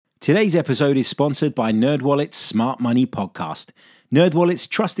Today's episode is sponsored by NerdWallet's Smart Money Podcast. NerdWallet's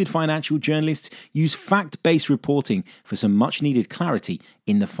trusted financial journalists use fact-based reporting for some much-needed clarity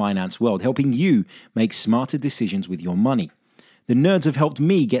in the finance world, helping you make smarter decisions with your money. The nerds have helped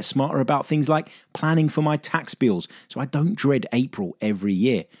me get smarter about things like planning for my tax bills so I don't dread April every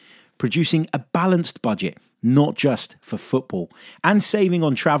year, producing a balanced budget, not just for football, and saving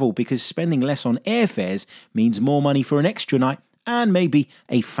on travel because spending less on airfares means more money for an extra night and maybe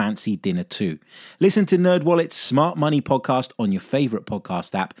a fancy dinner too. Listen to NerdWallet's Smart Money Podcast on your favorite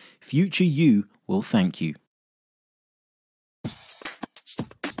podcast app. Future you will thank you.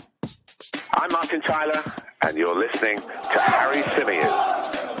 I'm Martin Tyler, and you're listening to Harry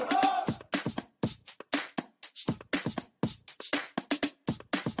Symeou.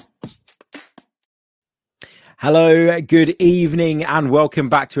 Hello, good evening, and welcome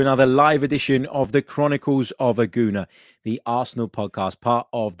back to another live edition of the Chronicles of a Gooner, the Arsenal podcast, part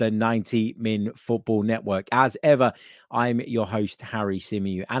of the 90 Min Football Network. As ever, I'm your host, Harry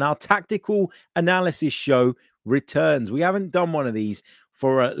Symeou, and our tactical analysis show returns. We haven't done one of these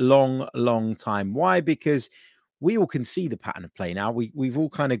for a long time. Why? Because we all can see the pattern of play now. We've all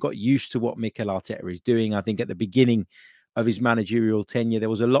kind of got used to what Mikel Arteta is doing. I think at the beginning of his managerial tenure, there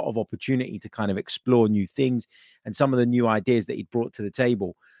was a lot of opportunity to kind of explore new things and some of the new ideas that he'd brought to the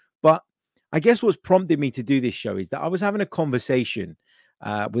table. But I guess what's prompted me to do this show is that I was having a conversation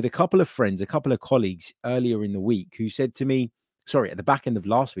with a couple of friends, a couple of colleagues earlier in the week who said to me, at the back end of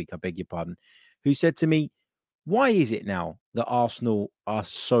last week, I beg your pardon, who said to me, why is it now that Arsenal are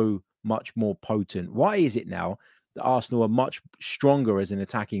so much more potent? Why is it now that Arsenal are much stronger as an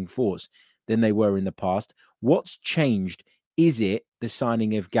attacking force than they were in the past? What's changed? Is it the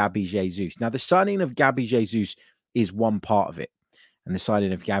signing of Gabby Jesus? Now, the signing of Gabby Jesus is one part of it, and the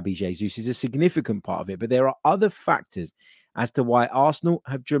signing of Gabby Jesus is a significant part of it, but there are other factors as to why Arsenal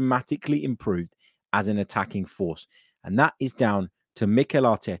have dramatically improved as an attacking force, and that is down to Mikel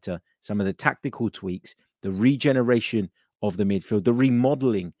Arteta, some of the tactical tweaks, the regeneration of the midfield, the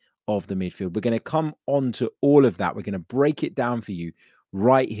remodeling of the midfield. We're going to come on to all of that. We're going to break it down for you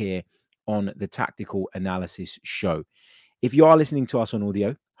right here on the Tactical Analysis Show. If you are listening to us on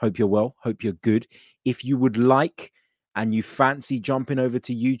audio, hope you're well, hope you're good. If you would like and you fancy jumping over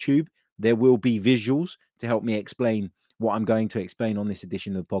to YouTube, there will be visuals to help me explain what I'm going to explain on this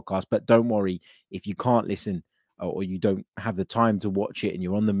edition of the podcast. But don't worry, if you can't listen or you don't have the time to watch it and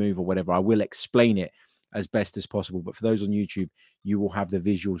you're on the move or whatever, I will explain it as best as possible. But for those on YouTube, you will have the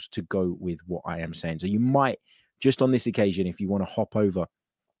visuals to go with what I am saying. So you might, just on this occasion, if you want to hop over,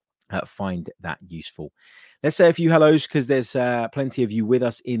 find that useful. Let's say a few hellos because there's plenty of you with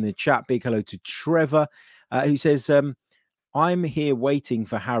us in the chat. Big hello to Trevor, who says, I'm here waiting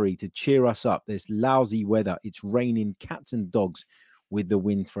for Harry to cheer us up. There's lousy weather. It's raining cats and dogs with the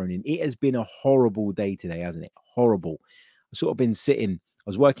wind thrown in. It has been a horrible day today, hasn't it? Horrible. I've sort of been sitting. I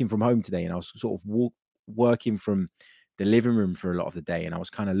was working from home today, and I was sort of working from the living room for a lot of the day, and I was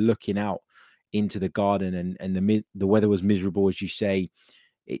kind of looking out into the garden, and the weather was miserable, as you say.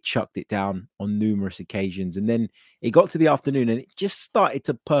 It chucked it down on numerous occasions. And then it got to the afternoon and it just started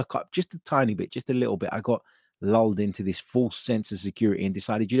to perk up just a tiny bit, just a little bit. I got lulled into this false sense of security and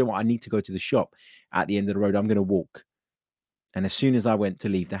decided, you know what, I need to go to the shop at the end of the road. I'm going to walk. And as soon as I went to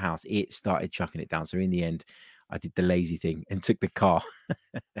leave the house, it started chucking it down. So in the end, I did the lazy thing and took the car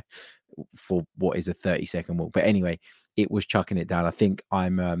for what is a 30-second walk. But anyway, it was chucking it down. I think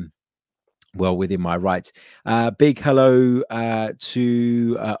I'm well within my rights. Big hello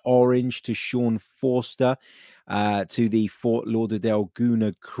to Orange, to Sean Forster, to the Fort Lauderdale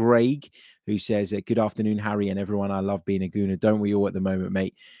Gooner Craig, who says, good afternoon, Harry and everyone. I love being a Gooner. Don't we all at the moment,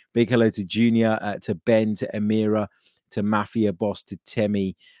 mate? Big hello to Junior, to Ben, to Amira, to Mafia Boss, to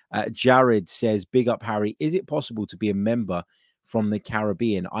Temi. Jared says, big up, Harry. Is it possible to be a member from the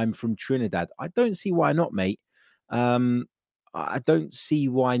Caribbean? I'm from Trinidad. I don't see why not, mate. I don't see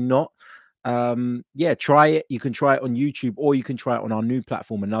why not. Try it. You can try it on YouTube or you can try it on our new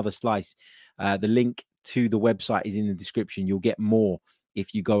platform, Another Slice. The link to the website is in the description. You'll get more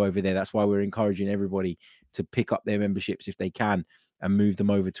if you go over there. That's why we're encouraging everybody to pick up their memberships if they can and move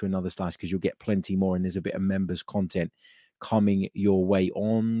them over to Another Slice, because you'll get plenty more, and there's a bit of members content coming your way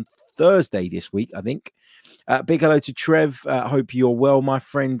on Thursday this week, I think. Big hello to Trev. Hope you're well, my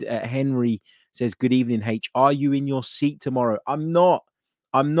friend. Henry says, good evening, H. Are you in your seat tomorrow? I'm not.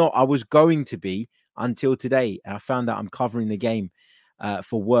 I was going to be until today. And I found out I'm covering the game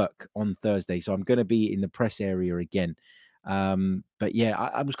for work on Thursday. So I'm going to be in the press area again. But yeah,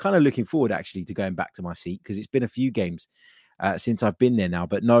 I was kind of looking forward actually to going back to my seat, because it's been a few games since I've been there now.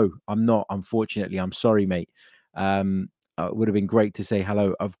 But no, I'm not. Unfortunately, I'm sorry, mate. It would have been great to say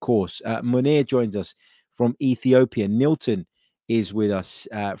hello, of course. Munir joins us from Ethiopia. Nilton is with us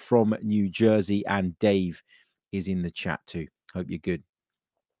from New Jersey, and Dave is in the chat too. Hope you're good.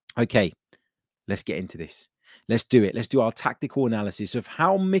 Okay, let's get into this. Let's do it. Let's do our tactical analysis of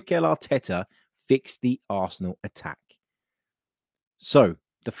how Mikel Arteta fixed the Arsenal attack. So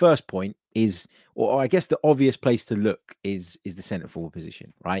the first point is, or I guess the obvious place to look is the centre forward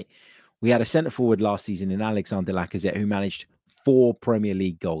position, right? We had a centre forward last season in Alexander Lacazette who managed 4 Premier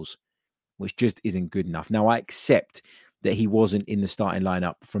League goals, which just isn't good enough. Now, I accept that he wasn't in the starting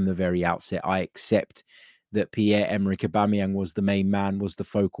lineup from the very outset. I accept that Pierre-Emerick Aubameyang was the main man, was the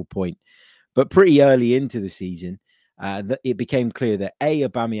focal point. But pretty early into the season, it became clear that A,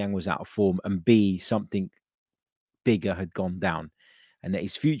 Aubameyang was out of form, and B, something bigger had gone down, and that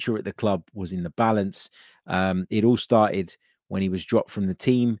his future at the club was in the balance. It all started when he was dropped from the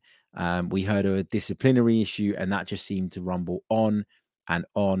team. We heard of a disciplinary issue, and that just seemed to rumble on and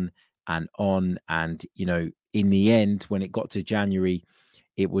on and on. And, you know, in the end, when it got to January,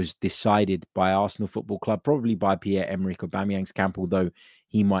 it was decided by Arsenal Football Club, probably by Pierre-Emerick Aubameyang's camp, although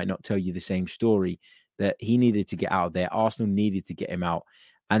he might not tell you the same story, that he needed to get out of there. Arsenal needed to get him out.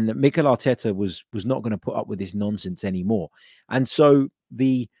 And that Mikel Arteta was not going to put up with this nonsense anymore. And so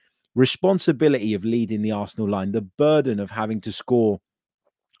the responsibility of leading the Arsenal line, the burden of having to score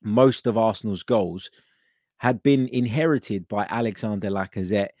most of Arsenal's goals, had been inherited by Alexander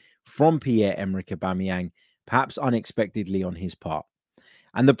Lacazette from Pierre-Emerick Aubameyang, perhaps unexpectedly on his part.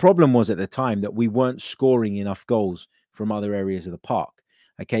 And the problem was at the time that we weren't scoring enough goals from other areas of the park.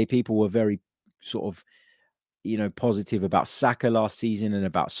 Okay, people were very sort of, you know, positive about Saka last season and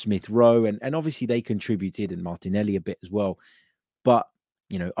about Smith Rowe. And obviously they contributed, and Martinelli a bit as well. But,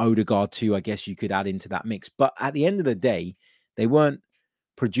 you know, Odegaard too, I guess you could add into that mix. But at the end of the day, they weren't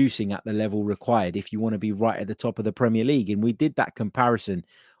producing at the level required if you want to be right at the top of the Premier League. And we did that comparison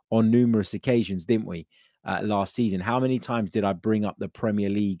on numerous occasions, didn't we, last season? How many times did I bring up the Premier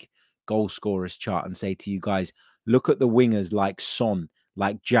League goal scorers chart and say to you guys, look at the wingers like Son,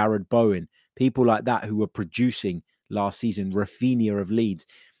 like Jared Bowen, people like that who were producing last season, Rafinha of Leeds,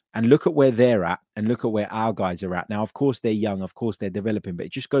 and look at where they're at and look at where our guys are at. Now, of course, they're young. Of course, they're developing, but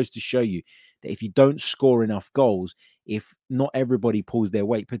it just goes to show you that if you don't score enough goals, if not everybody pulls their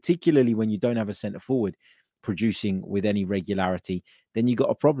weight, particularly when you don't have a centre forward producing with any regularity, then you got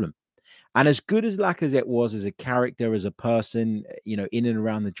a problem. And as good as Lacazette was as a character, as a person, you know, in and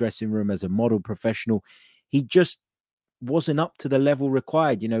around the dressing room, as a model professional, he just wasn't up to the level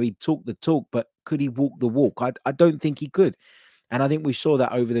required. You know, he'd talk the talk, but could he walk the walk? I don't think he could. And I think we saw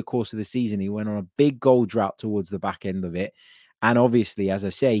that over the course of the season. He went on a big goal drought towards the back end of it. And obviously, as I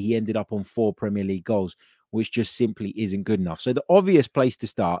say, he ended up on 4 Premier League goals, which just simply isn't good enough. So the obvious place to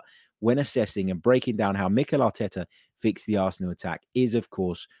start when assessing and breaking down how Mikel Arteta fixed the Arsenal attack is, of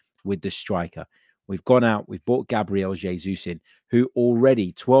course, with the striker. We've gone out, we've brought Gabriel Jesus in, who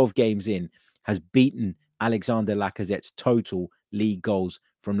already 12 games in has beaten Alexander Lacazette's total league goals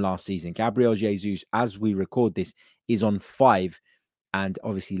from last season. Gabriel Jesus, as we record this, is on 5, and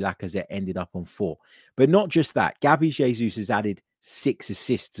obviously Lacazette ended up on 4. But not just that, Gabby Jesus has added 6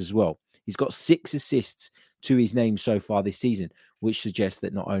 assists as well. He's got 6 assists to his name so far this season, which suggests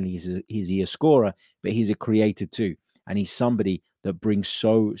that not only is he a scorer, but he's a creator too. And he's somebody that brings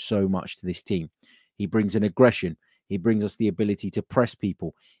so much to this team. He brings an aggression. He brings us the ability to press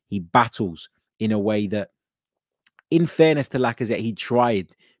people. He battles in a way that, in fairness to Lacazette, he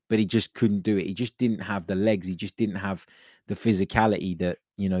tried, but he just couldn't do it. He just didn't have the legs. He just didn't have the physicality that,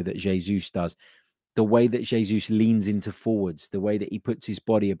 you know, that Jesus does. The way that Jesus leans into forwards, the way that he puts his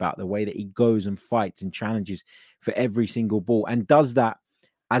body about, the way that he goes and fights and challenges for every single ball and does that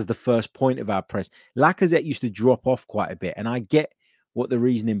as the first point of our press. Lacazette used to drop off quite a bit, and I get what the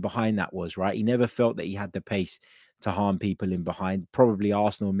reasoning behind that was, right? He never felt that he had the pace to harm people in behind. Probably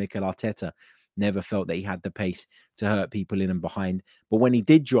Arsenal and Mikel Arteta never felt that he had the pace to hurt people in and behind. But when he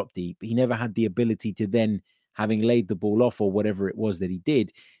did drop deep, he never had the ability to then, having laid the ball off or whatever it was that he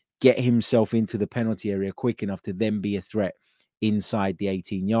did, get himself into the penalty area quick enough to then be a threat inside the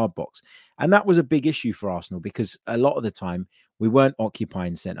 18-yard box. And that was a big issue for Arsenal because a lot of the time we weren't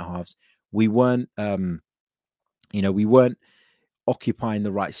occupying centre halves. We weren't, we weren't occupying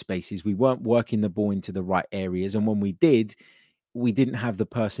the right spaces. We weren't working the ball into the right areas. And when we did, we didn't have the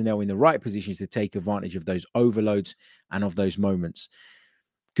personnel in the right positions to take advantage of those overloads and of those moments.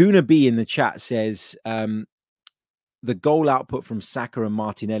 Guna B in the chat says, the goal output from Saka and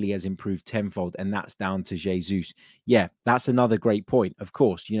Martinelli has improved tenfold, and that's down to Jesus. Yeah, that's another great point. Of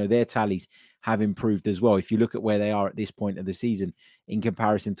course, their tallies have improved as well. If you look at where they are at this point of the season in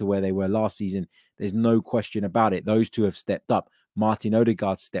comparison to where they were last season, there's no question about it. Those two have stepped up. Martin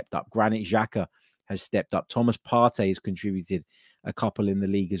Odegaard stepped up. Granit Xhaka has stepped up. Thomas Partey has contributed a couple in the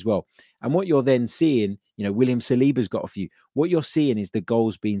league as well. And what you're then seeing, William Saliba's got a few. What you're seeing is the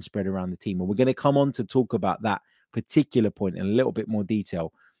goals being spread around the team. And we're going to come on to talk about that particular point in a little bit more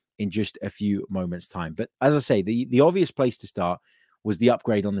detail in just a few moments' time. But as I say, the obvious place to start was the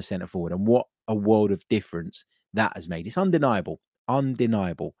upgrade on the centre forward, and what a world of difference that has made. It's undeniable.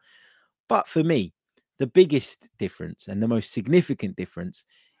 But for me, the biggest difference and the most significant difference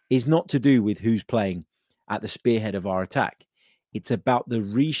is not to do with who's playing at the spearhead of our attack. It's about the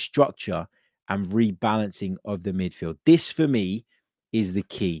restructure and rebalancing of the midfield. This, for me, is the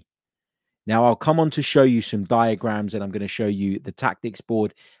key. Now, I'll come on to show you some diagrams, and I'm going to show you the tactics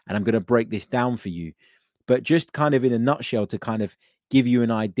board, and I'm going to break this down for you. But just kind of in a nutshell, to kind of give you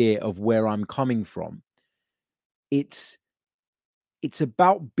an idea of where I'm coming from, it's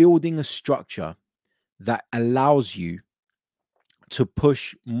about building a structure that allows you to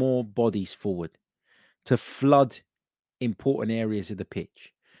push more bodies forward, to flood important areas of the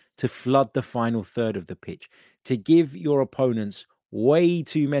pitch, to flood the final third of the pitch, to give your opponents way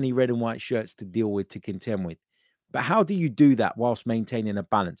too many red and white shirts to deal with, to contend with. But how do you do that whilst maintaining a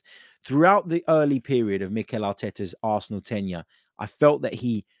balance? Throughout the early period of Mikel Arteta's Arsenal tenure, I felt that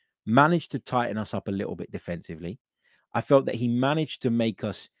he managed to tighten us up a little bit defensively. I felt that he managed to make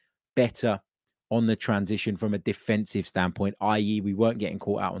us better on the transition from a defensive standpoint, i.e., we weren't getting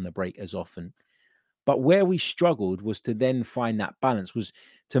caught out on the break as often. But where we struggled was to then find that balance, was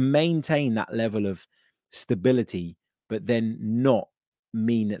to maintain that level of stability, but then not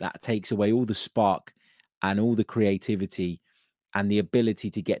mean that takes away all the spark and all the creativity and the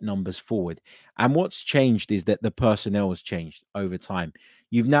ability to get numbers forward. And what's changed is that the personnel has changed over time.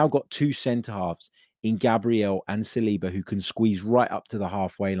 You've now got two centre halves in Gabriel and Saliba who can squeeze right up to the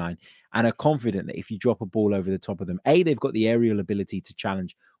halfway line and are confident that if you drop a ball over the top of them, A, they've got the aerial ability to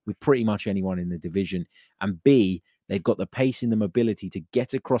challenge with pretty much anyone in the division, and B, they've got the pace and the mobility to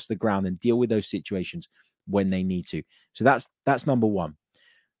get across the ground and deal with those situations when they need to. So that's number one.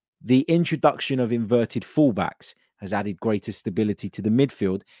 The introduction of inverted fullbacks has added greater stability to the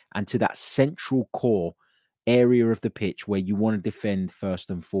midfield and to that central core area of the pitch where you want to defend first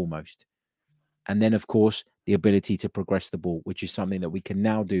and foremost. And then, of course, the ability to progress the ball, which is something that we can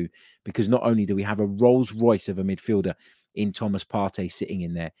now do, because not only do we have a Rolls Royce of a midfielder in Thomas Partey sitting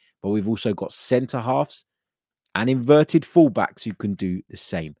in there, but we've also got centre halves and inverted fullbacks who can do the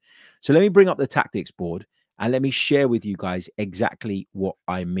same. So let me bring up the tactics board and let me share with you guys exactly what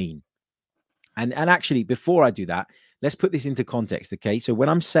I mean. And actually, before I do that, let's put this into context, okay? So when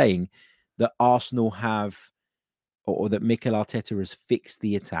I'm saying that Arsenal have, or that Mikel Arteta has fixed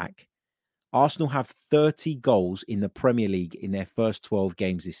the attack, Arsenal have 30 goals in the Premier League in their first 12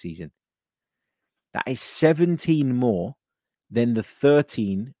 games this season. That is 17 more than the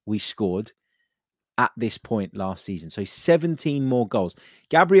 13 we scored at this point last season. So 17 more goals.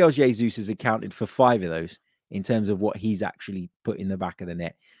 Gabriel Jesus has accounted for 5 of those in terms of what he's actually put in the back of the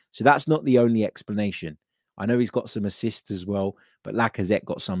net. So that's not the only explanation. I know he's got some assists as well, but Lacazette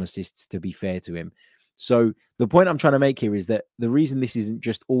got some assists, to be fair to him. So the point I'm trying to make here is that the reason this isn't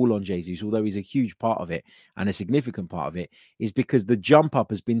just all on Jesus, although he's a huge part of it and a significant part of it, is because the jump up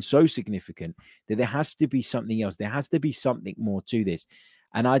has been so significant that there has to be something else. There has to be something more to this.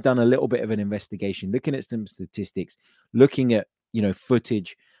 And I've done a little bit of an investigation, looking at some statistics, looking at,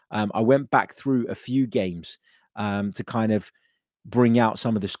 footage. I went back through a few games to kind of bring out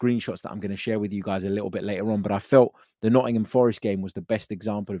some of the screenshots that I'm going to share with you guys a little bit later on. But I felt the Nottingham Forest game was the best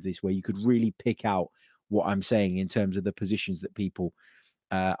example of this, where you could really pick out what I'm saying in terms of the positions that people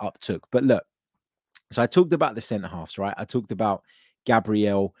uptook. But look, so I talked about the centre halves, right? I talked about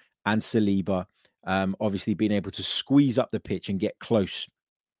Gabriel and Saliba obviously being able to squeeze up the pitch and get close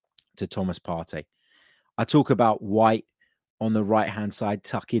to Thomas Partey. I talk about White on the right-hand side,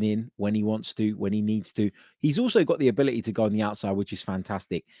 tucking in when he wants to, when he needs to. He's also got the ability to go on the outside, which is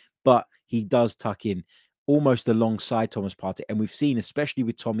fantastic. But he does tuck in almost alongside Thomas Partey. And we've seen, especially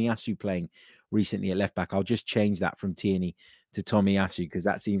with Tomiyasu playing recently at left-back, I'll just change that from Tierney to Tomiyasu because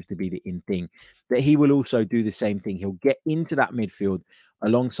that seems to be the in thing, that he will also do the same thing. He'll get into that midfield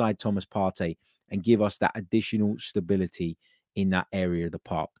alongside Thomas Partey and give us that additional stability in that area of the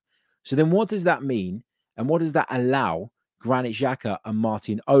park. So then what does that mean? And what does that allow Granit Xhaka and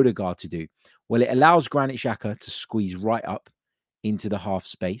Martin Odegaard to do? Well, it allows Granit Xhaka to squeeze right up into the half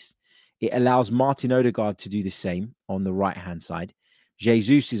space. It allows Martin Odegaard to do the same on the right-hand side.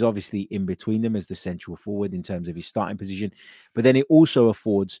 Jesus is obviously in between them as the central forward in terms of his starting position. But then it also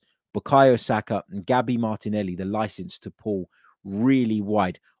affords Bukayo Saka and Gabby Martinelli the license to pull really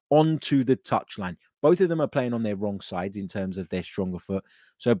wide onto the touchline. Both of them are playing on their wrong sides in terms of their stronger foot.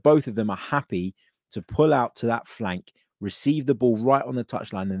 So both of them are happy to pull out to that flank, receive the ball right on the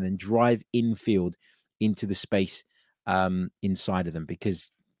touchline, and then drive infield into the space inside of them,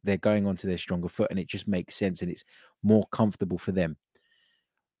 because they're going onto their stronger foot and it just makes sense and it's more comfortable for them.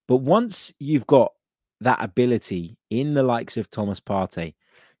 But once you've got that ability in the likes of Thomas Partey,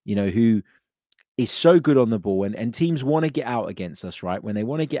 who is so good on the ball, and teams want to get out against us, right? When they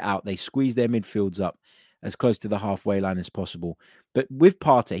want to get out, they squeeze their midfields up as close to the halfway line as possible. But with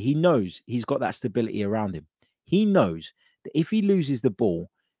Partey, he knows he's got that stability around him. He knows that if he loses the ball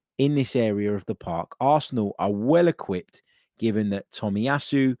in this area of the park, Arsenal are well equipped, given that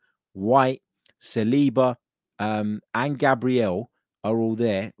Tomiyasu, White, Saliba, and Gabriel are all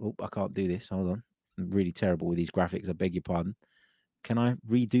there. Oh, I can't do this. Hold on. I'm really terrible with these graphics. I beg your pardon. Can I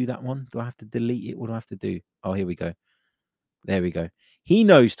redo that one? Do I have to delete it? What do I have to do? Oh, here we go. There we go. He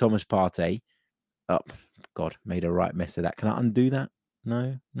knows Thomas Partey. Oh, God, made a right mess of that. Can I undo that?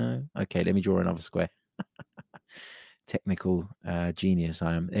 No. Okay, let me draw another square. Technical genius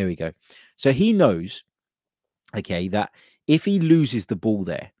I am. There we go. So he knows, okay, that if he loses the ball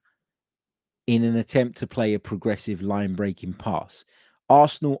there in an attempt to play a progressive line-breaking pass,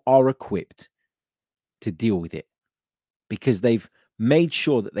 Arsenal are equipped to deal with it, because they've made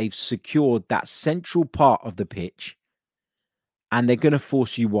sure that they've secured that central part of the pitch, and they're going to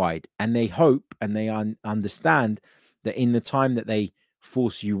force you wide. And they hope and they understand that in the time that they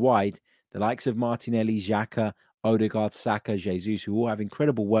force you wide, the likes of Martinelli, Xhaka, Odegaard, Saka, Jesus, who all have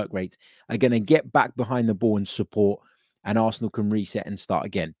incredible work rates, are going to get back behind the ball and support, and Arsenal can reset and start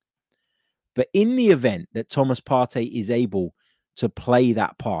again. But in the event that Thomas Partey is able to play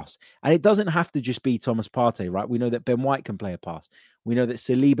that pass, and it doesn't have to just be Thomas Partey, right? We know that Ben White can play a pass. We know that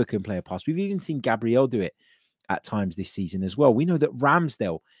Saliba can play a pass. We've even seen Gabriel do it at times this season as well. We know that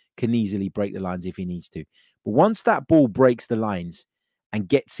Ramsdale can easily break the lines if he needs to. But once that ball breaks the lines and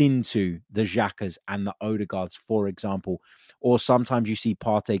gets into the Xhakas and the Odegaards, for example, or sometimes you see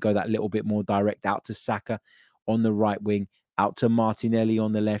Partey go that little bit more direct out to Saka on the right wing, out to Martinelli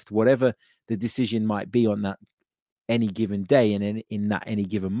on the left, whatever the decision might be on that any given day and in that any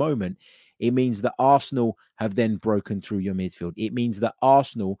given moment, it means that Arsenal have then broken through your midfield. It means that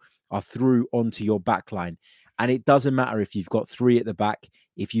Arsenal are through onto your back line. And it doesn't matter if you've got 3 at the back,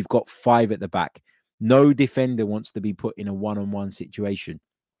 if you've got 5 at the back. No defender wants to be put in a one-on-one situation,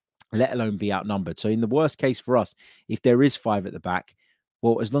 let alone be outnumbered. So in the worst case for us, if there is 5 at the back,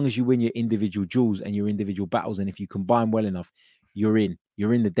 well, as long as you win your individual duels and your individual battles, and if you combine well enough, you're in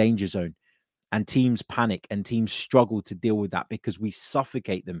the danger zone. And teams panic and teams struggle to deal with that because we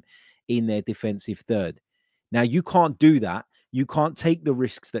suffocate them in their defensive third. Now, you can't do that. You can't take the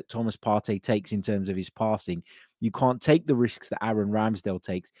risks that Thomas Partey takes in terms of his passing. You can't take the risks that Aaron Ramsdale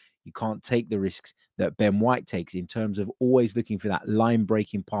takes. You can't take the risks that Ben White takes in terms of always looking for that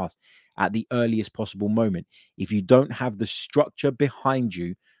line-breaking pass at the earliest possible moment if you don't have the structure behind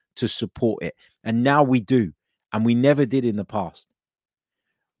you to support it. And now we do, and we never did in the past.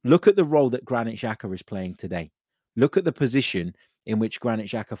 Look at the role that Granit Xhaka is playing today. Look at the position in which Granit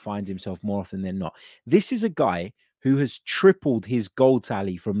Xhaka finds himself more often than not. This is a guy who has tripled his goal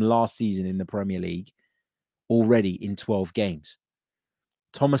tally from last season in the Premier League already in 12 games.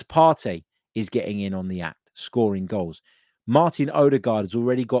 Thomas Partey is getting in on the act, scoring goals. Martin Odegaard has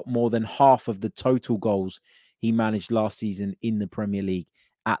already got more than half of the total goals he managed last season in the Premier League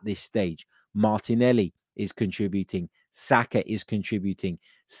at this stage. Martinelli is contributing. Saka is contributing.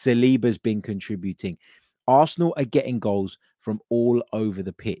 Saliba's been contributing. Arsenal are getting goals from all over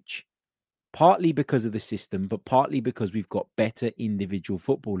the pitch, partly because of the system, but partly because we've got better individual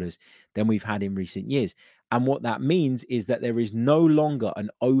footballers than we've had in recent years. And what that means is that there is no longer an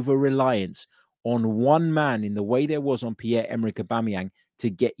over-reliance on one man in the way there was on Pierre-Emerick Aubameyang to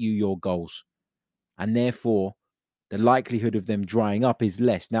get you your goals. And therefore, the likelihood of them drying up is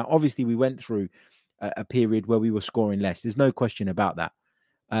less. Now, obviously, we went through a period where we were scoring less. There's no question about that.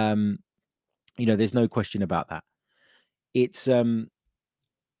 There's no question about that. It's a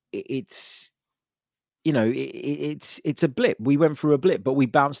blip. We went through a blip, but we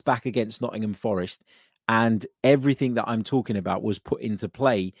bounced back against Nottingham Forest, and everything that I'm talking about was put into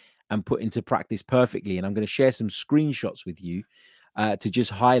play and put into practice perfectly. And I'm going to share some screenshots with you to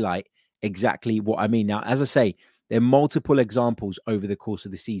just highlight exactly what I mean. Now, as I say, there are multiple examples over the course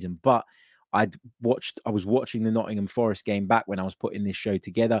of the season, but I was watching the Nottingham Forest game back when I was putting this show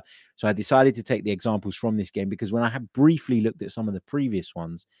together. So I decided to take the examples from this game because when I had briefly looked at some of the previous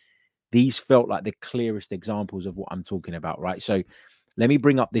ones, these felt like the clearest examples of what I'm talking about, right? So let me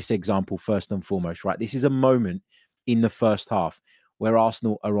bring up this example first and foremost, right? This is a moment in the first half where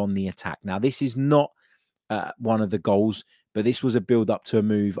Arsenal are on the attack. Now, this is not one of the goals, but this was a build up to a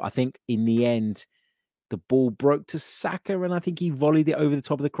move. I think in the end, the ball broke to Saka, and I think he volleyed it over the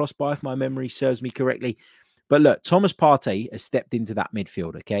top of the crossbar, if my memory serves me correctly. But look, Thomas Partey has stepped into that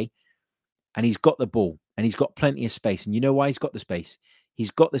midfield, okay? And he's got the ball, and he's got plenty of space. And you know why he's got the space?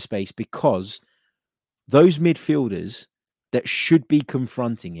 He's got the space because those midfielders that should be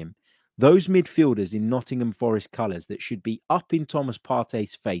confronting him, those midfielders in Nottingham Forest colours that should be up in Thomas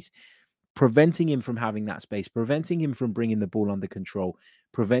Partey's face, preventing him from having that space, preventing him from bringing the ball under control,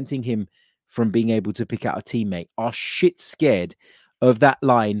 preventing him from being able to pick out a teammate, are shit scared of that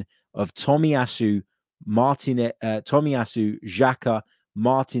line of Tomiyasu, Xhaka,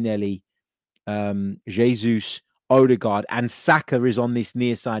 Martinelli, Jesus, Odegaard, and Saka is on this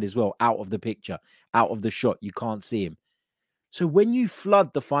near side as well, out of the picture, out of the shot. You can't see him. So when you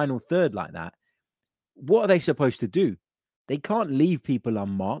flood the final third like that, what are they supposed to do? They can't leave people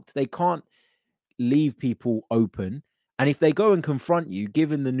unmarked. They can't leave people open. And if they go and confront you,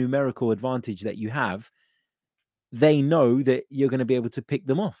 given the numerical advantage that you have, they know that you're going to be able to pick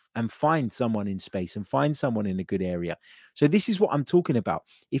them off and find someone in space and find someone in a good area. So this is what I'm talking about.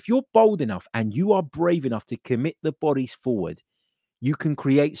 If you're bold enough and you are brave enough to commit the bodies forward, you can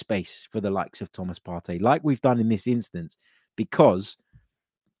create space for the likes of Thomas Partey, like we've done in this instance, because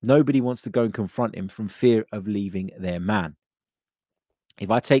nobody wants to go and confront him from fear of leaving their man. If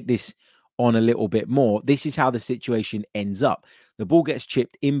I take this on a little bit more, this is how the situation ends up. The ball gets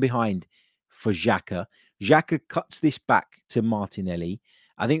chipped in behind for Xhaka. Xhaka cuts this back to Martinelli.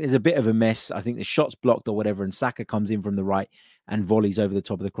 I think there's a bit of a mess. I think the shot's blocked or whatever, and Saka comes in from the right and volleys over the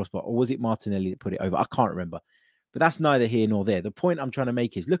top of the crossbar. Or was it Martinelli that put it over? I can't remember. But that's neither here nor there. The point I'm trying to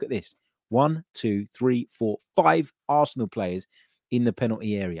make is, look at this. 1, 2, 3, 4, 5 Arsenal players in the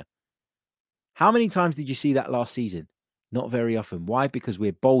penalty area. How many times did you see that last season? Not very often. Why? Because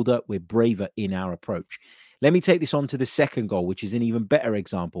we're bolder, we're braver in our approach. Let me take this on to the second goal, which is an even better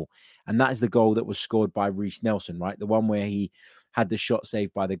example. And that is the goal that was scored by Reiss Nelson, right? The one where he had the shot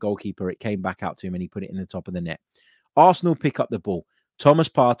saved by the goalkeeper. It came back out to him and he put it in the top of the net. Arsenal pick up the ball. Thomas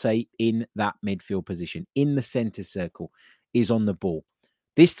Partey in that midfield position, in the centre circle, is on the ball.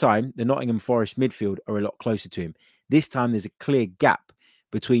 This time, the Nottingham Forest midfield are a lot closer to him. This time, there's a clear gap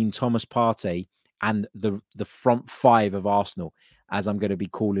between Thomas Partey and the front five of Arsenal, as I'm going to be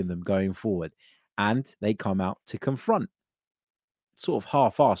calling them going forward. And they come out to confront. Sort of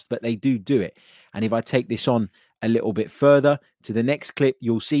half-assed, but they do it. And if I take this on a little bit further to the next clip,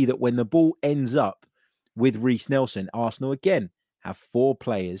 you'll see that when the ball ends up with Reiss Nelson, Arsenal again have 4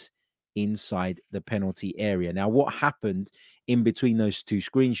 players inside the penalty area. Now, what happened in between those 2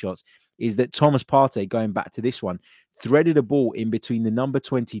 screenshots is that Thomas Partey, going back to this one, threaded a ball in between the number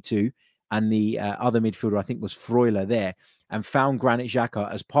 22 and the other midfielder, I think was Freuler there, and found Granit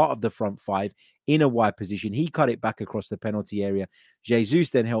Xhaka as part of the front 5 in a wide position. He cut it back across the penalty area.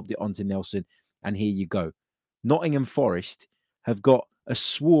 Jesus then helped it onto Nelson, and here you go. Nottingham Forest have got a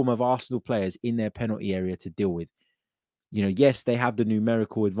swarm of Arsenal players in their penalty area to deal with. You know, yes, they have the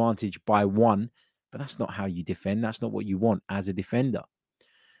numerical advantage by 1, but that's not how you defend. That's not what you want as a defender.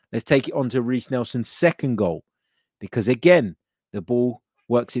 Let's take it on to Reiss Nelson's second goal, because again, the ball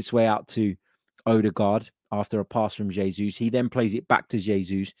works its way out to Odegaard after a pass from Jesus. He then plays it back to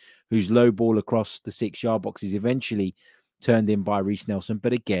Jesus, whose low ball across the 6-yard box is eventually turned in by Reiss Nelson.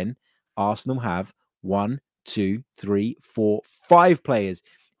 But again, Arsenal have 1, 2, 3, 4, 5 players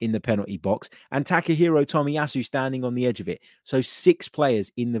in the penalty box, and Takahiro Tomiyasu standing on the edge of it. So 6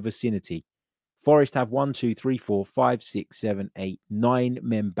 players in the vicinity. Forest have 1, 2, 3, 4, 5, 6, 7, 8, 9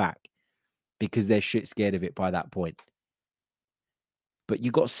 men back because they're shit scared of it by that point. But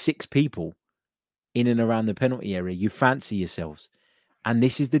you got 6 people in and around the penalty area. You fancy yourselves. And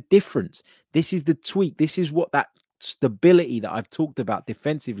this is the difference. This is the tweak. This is what that stability that I've talked about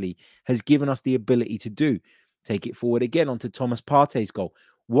defensively has given us the ability to do. Take it forward again onto Thomas Partey's goal.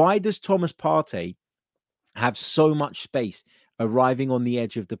 Why does Thomas Partey have so much space arriving on the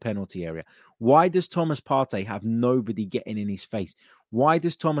edge of the penalty area? Why does Thomas Partey have nobody getting in his face? Why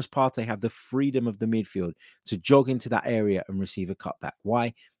does Thomas Partey have the freedom of the midfield to jog into that area and receive a cutback?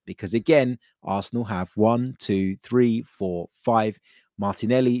 Why? Because again, Arsenal have 1, 2, 3, 4, 5.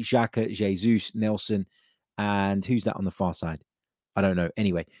 Martinelli, Xhaka, Jesus, Nelson, and who's that on the far side? I don't know.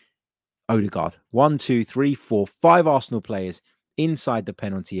 Anyway, Odegaard. 1, 2, 3, 4, 5 Arsenal players inside the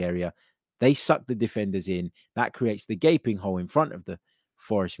penalty area. They suck the defenders in. That creates the gaping hole in front of the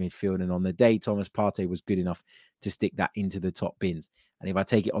Forest midfield. And on the day, Thomas Partey was good enough to stick that into the top bins. And if I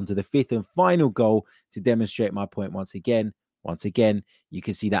take it on to the fifth and final goal to demonstrate my point once again, you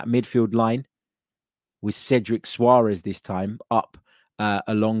can see that midfield line with Cedric Suarez this time up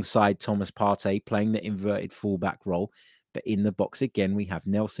alongside Thomas Partey playing the inverted fullback role. But in the box again, we have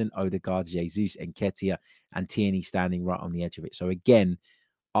Nelson, Odegaard, Jesus, and Nketiah, and Tierney standing right on the edge of it. So again,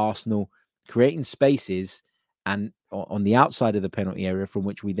 Arsenal creating spaces and on the outside of the penalty area from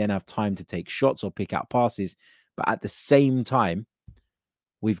which we then have time to take shots or pick out passes. But at the same time,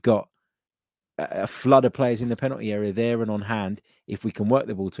 we've got a flood of players in the penalty area there and on hand, if we can work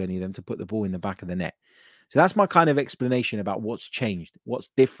the ball to any of them, to put the ball in the back of the net. So that's my kind of explanation about what's changed, what's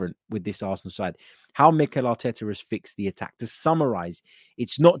different with this Arsenal side, how Mikel Arteta has fixed the attack. To summarize,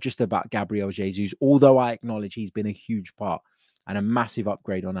 it's not just about Gabriel Jesus, although I acknowledge he's been a huge part and a massive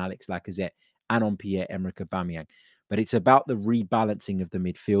upgrade on Alex Lacazette and on Pierre-Emerick Aubameyang. But it's about the rebalancing of the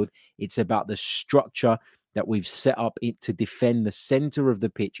midfield. It's about the structure that we've set up to defend the center of the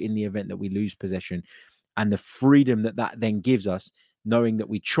pitch in the event that we lose possession, and the freedom that that then gives us, knowing that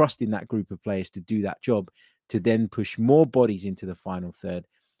we trust in that group of players to do that job, to then push more bodies into the final third,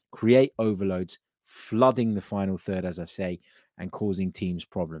 create overloads, flooding the final third, as I say, and causing teams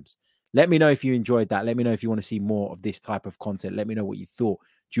problems. Let me know if you enjoyed that. Let me know if you want to see more of this type of content. Let me know what you thought.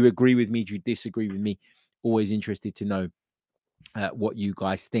 Do you agree with me? Do you disagree with me? Always interested to know what you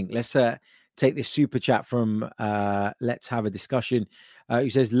guys think. Let's take this super chat from Let's Have a Discussion, who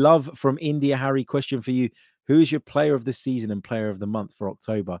says, love from India. Harry, question for you. Who is your player of the season and player of the month for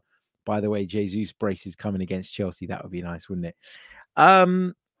October? By the way, Jesus brace is coming against Chelsea. That would be nice, wouldn't it?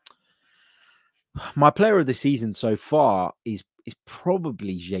 My player of the season so far is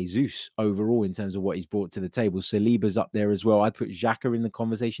probably Jesus overall in terms of what he's brought to the table. Saliba's up there as well. I'd put Xhaka in the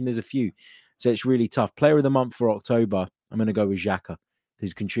conversation. There's a few. So it's really tough. Player of the month for October, I'm going to go with Xhaka.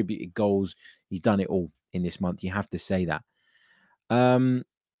 He's contributed goals. He's done it all in this month. You have to say that.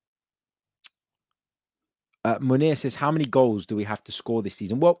 Munir says, how many goals do we have to score this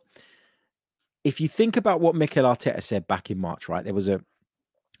season? Well, if you think about what Mikel Arteta said back in March, right? There was an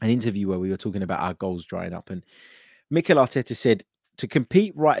interview where we were talking about our goals drying up, and Mikel Arteta said, to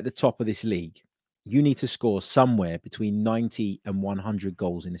compete right at the top of this league, you need to score somewhere between 90 and 100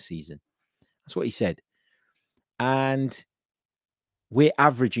 goals in a season. That's what he said. And we're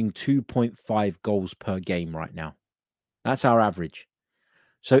averaging 2.5 goals per game right now. That's our average.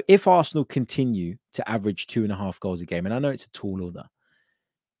 So if Arsenal continue to average 2.5 goals a game, and I know it's a tall order,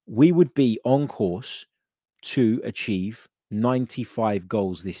 we would be on course to achieve 95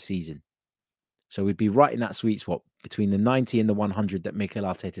 goals this season. So we'd be right in that sweet spot between the 90 and the 100 that Mikel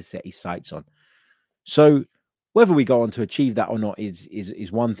Arteta set his sights on. So whether we go on to achieve that or not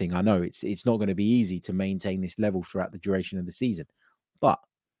is one thing. I know it's not going to be easy to maintain this level throughout the duration of the season. But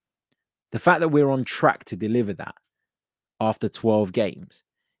the fact that we're on track to deliver that after 12 games,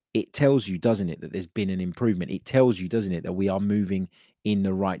 it tells you, doesn't it, that there's been an improvement. It tells you, doesn't it, that we are moving in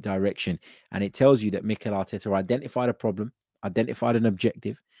the right direction. And it tells you that Mikel Arteta identified a problem, identified an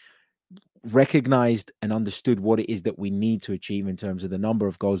objective, recognized and understood what it is that we need to achieve in terms of the number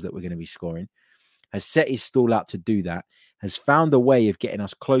of goals that we're going to be scoring, has set his stall out to do that, has found a way of getting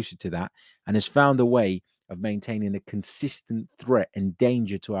us closer to that, and has found a way of maintaining a consistent threat and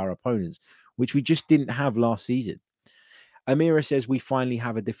danger to our opponents, which we just didn't have last season. Amira says we finally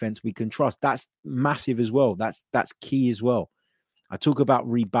have a defense we can trust. That's massive as well. That's key as well. I talk about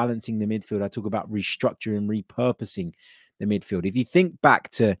rebalancing the midfield. I talk about restructuring, repurposing the midfield. If you think back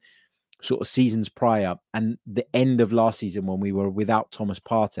to sort of seasons prior and the end of last season when we were without Thomas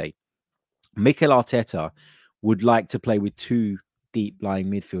Partey, Mikel Arteta would like to play with two deep-lying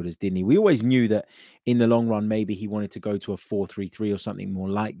midfielders, didn't he? We always knew that in the long run, maybe he wanted to go to a 4-3-3 or something more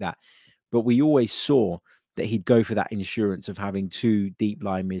like that. But we always saw that he'd go for that insurance of having two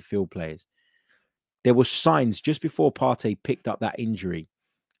deep-lying midfield players. There were signs just before Partey picked up that injury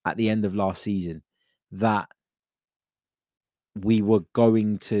at the end of last season that we were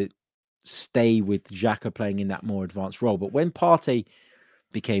going to stay with Xhaka playing in that more advanced role. But when Partey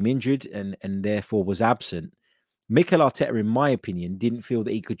became injured and therefore was absent, Mikel Arteta, in my opinion, didn't feel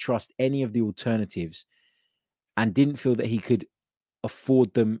that he could trust any of the alternatives and didn't feel that he could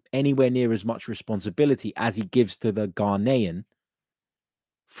afford them anywhere near as much responsibility as he gives to the Ghanaian,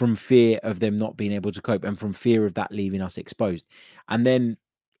 from fear of them not being able to cope and from fear of that leaving us exposed. And then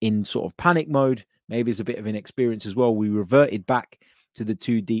in sort of panic mode, maybe it's a bit of inexperience as well, we reverted back to the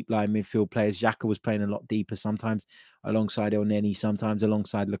two deep line midfield players. Xhaka was playing a lot deeper, sometimes alongside El Neni, sometimes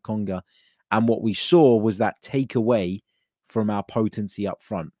alongside Lokonga. And what we saw was that takeaway from our potency up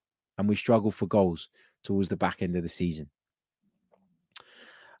front. and we struggle for goals towards the back end of the season.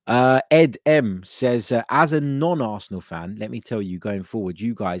 Ed M says, as a non-Arsenal fan, let me tell you, going forward,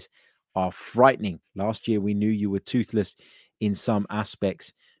 you guys are frightening. Last year, we knew you were toothless in some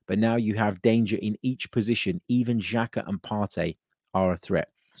aspects, but now you have danger in each position. Even Xhaka and Partey are a threat.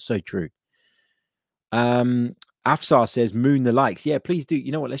 So true. Afsar says, moon the likes. Yeah, please do.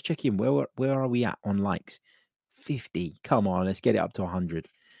 You know what? Let's check in. Where are we at on likes? 50. Come on, let's get it up to 100.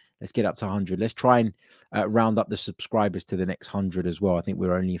 Let's get up to 100. Let's try and round up the subscribers to the next 100 as well. I think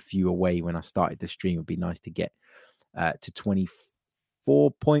we're only a few away when I started the stream. It would be nice to get to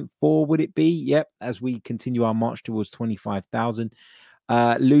 24.4, would it be? Yep, as we continue our march towards 25,000.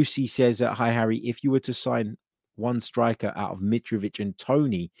 Lucy says, hi, Harry, if you were to sign one striker out of Mitrovic and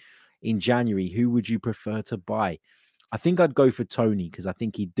Tony in January, who would you prefer to buy? I think I'd go for Tony because I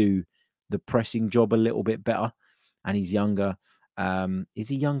think he'd do the pressing job a little bit better, and he's younger. Is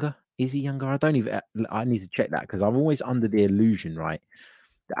he younger? I need to check that because I'm always under the illusion, right,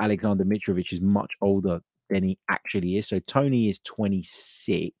 that Alexander Mitrovic is much older than he actually is. So Tony is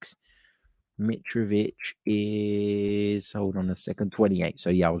 26. Mitrovic is, hold on a second, 28. So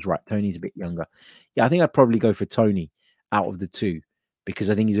yeah, I was right. Tony's a bit younger. Yeah, I think I'd probably go for Tony out of the two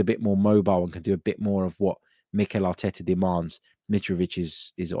because I think he's a bit more mobile and can do a bit more of what Mikel Arteta demands. Mitrovic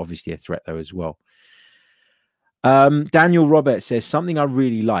is obviously a threat though as well. Daniel Roberts says, something I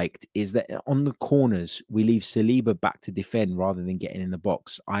really liked is that on the corners, we leave Saliba back to defend rather than getting in the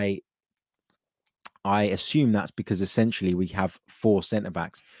box. I assume that's because essentially we have 4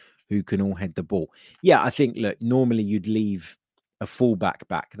 centre-backs who can all head the ball. Yeah, I think, look, normally you'd leave a fullback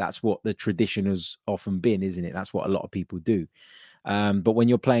back. That's what the tradition has often been, isn't it? That's what a lot of people do. But when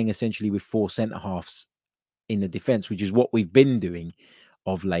you're playing essentially with 4 centre-halves in the defence, which is what we've been doing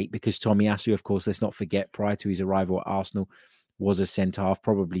of late, because Tomiyasu, of course, let's not forget, prior to his arrival at Arsenal, was a centre-half,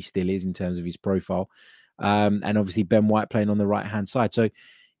 probably still is in terms of his profile. And obviously Ben White playing on the right-hand side. So,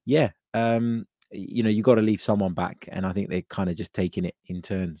 yeah, you got to leave someone back. And I think they're kind of just taking it in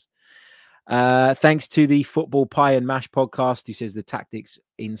turns. Thanks to the Football Pie and Mash podcast, who says the tactics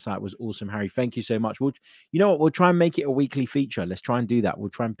insight was awesome, Harry. Thank you so much. You know what? We'll try and make it a weekly feature. Let's try and do that. We'll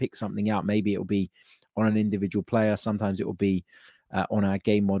try and pick something out. Maybe it'll be on an individual player. Sometimes it will be on our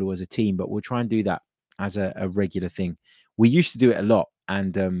game model as a team, but we'll try and do that as a regular thing. We used to do it a lot,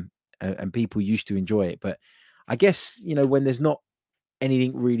 and people used to enjoy it. But I guess, when there's not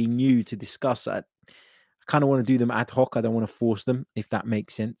anything really new to discuss, I kind of want to do them ad hoc. I don't want to force them, if that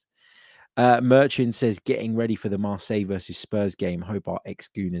makes sense. Merchant says, getting ready for the Marseille versus Spurs game. Hope our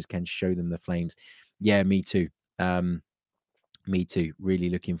ex-Gooners can show them the flames. Yeah, me too. Me too. Really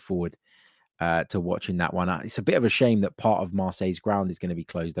looking forward to watching that one. It's a bit of a shame that part of Marseille's ground is going to be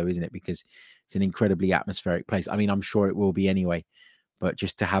closed, though, isn't it? Because it's an incredibly atmospheric place. I mean, I'm sure it will be anyway, but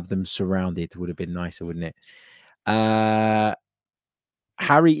just to have them surrounded would have been nicer, wouldn't it?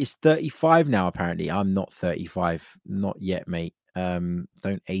 Harry is 35 now, apparently. I'm not 35. Not yet, mate.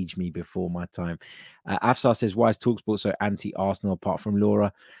 Don't age me before my time. Afsar says, why is TalkSport so anti-Arsenal apart from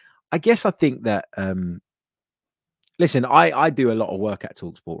Laura? I guess I think that... listen, I do a lot of work at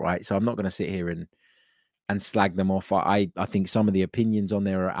TalkSport, right? So I'm not going to sit here and slag them off. I think some of the opinions on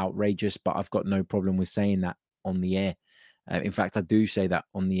there are outrageous, but I've got no problem with saying that on the air. In fact, I do say that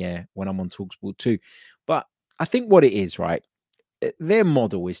on the air when I'm on TalkSport too. But I think what it is, right? Their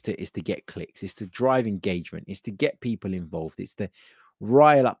model is to get clicks, is to drive engagement, is to get people involved, it's to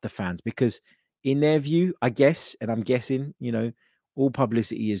rile up the fans, because in their view, I guess, and I'm guessing, all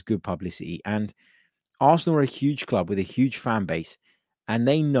publicity is good publicity. And Arsenal are a huge club with a huge fan base, and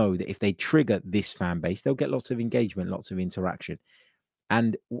they know that if they trigger this fan base, they'll get lots of engagement, lots of interaction.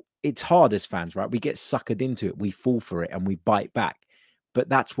 And it's hard as fans, right? We get suckered into it, we fall for it, and we bite back. But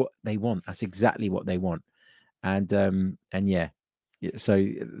that's what they want. That's exactly what they want. And yeah. So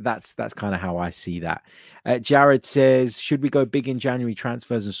that's kind of how I see that. Jared says, should we go big in January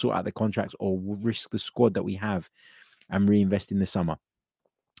transfers and sort out the contracts, or risk the squad that we have and reinvest in the summer?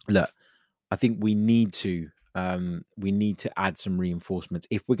 Look, I think we need to add some reinforcements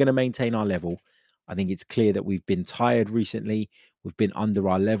if we're going to maintain our level. I think it's clear that we've been tired recently. We've been under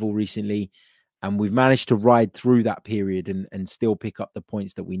our level recently, and we've managed to ride through that period and still pick up the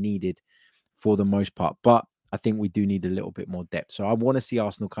points that we needed for the most part. But I think we do need a little bit more depth. So I want to see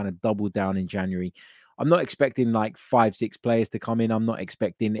Arsenal kind of double down in January. I'm not expecting like 5-6 players to come in. I'm not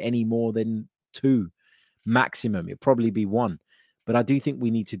expecting any more than 2 maximum. It'll probably be 1. But I do think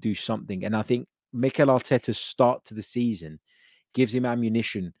we need to do something. And I think Mikel Arteta's start to the season gives him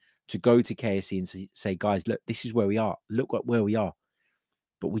ammunition to go to KSE and say, guys, look, this is where we are. Look where we are.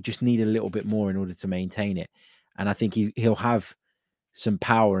 But we just need a little bit more in order to maintain it. And I think he'll have some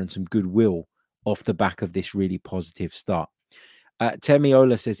power and some goodwill off the back of this really positive start.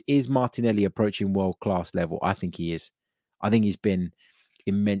 Temiola says, is Martinelli approaching world-class level? I think he is. I think he's been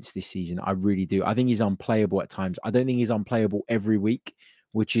immense this season. I really do. I think he's unplayable at times. I don't think he's unplayable every week,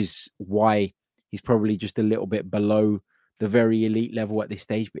 which is why he's probably just a little bit below the very elite level at this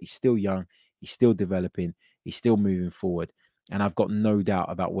stage, but he's still young. He's still developing. He's still moving forward. And I've got no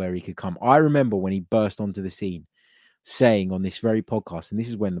doubt about where he could come. I remember when he burst onto the scene saying on this very podcast, and this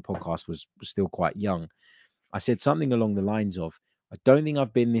is when the podcast was still quite young, I said something along the lines of, I don't think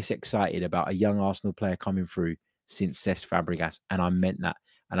I've been this excited about a young Arsenal player coming through since Cesc Fabregas. And I meant that.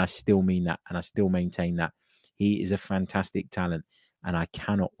 And I still mean that. And I still maintain that. He is a fantastic talent. And I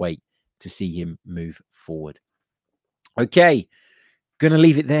cannot wait to see him move forward. Okay. Going to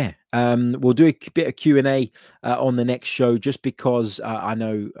leave it there. We'll do a bit of Q&A on the next show, just because I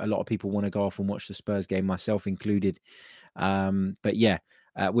know a lot of people want to go off and watch the Spurs game, myself included. But yeah,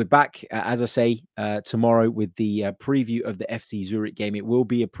 we're back, as I say, tomorrow with the preview of the FC Zurich game. It will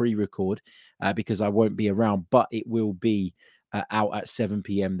be a pre-record because I won't be around, but it will be out at 7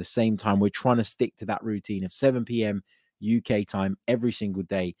 p.m. the same time. We're trying to stick to that routine of 7 p.m. UK time every single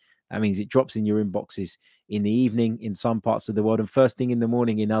day. That means it drops in your inboxes in the evening in some parts of the world and first thing in the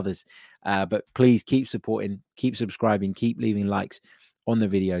morning in others. But please keep supporting, keep subscribing, keep leaving likes on the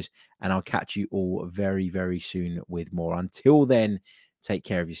videos, and I'll catch you all very, very soon with more. Until then, take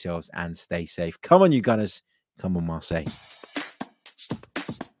care of yourselves and stay safe. Come on, you Gunners. Come on, Marseille.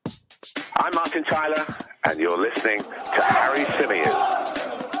 I'm Martin Tyler, and you're listening to Harry Symeou.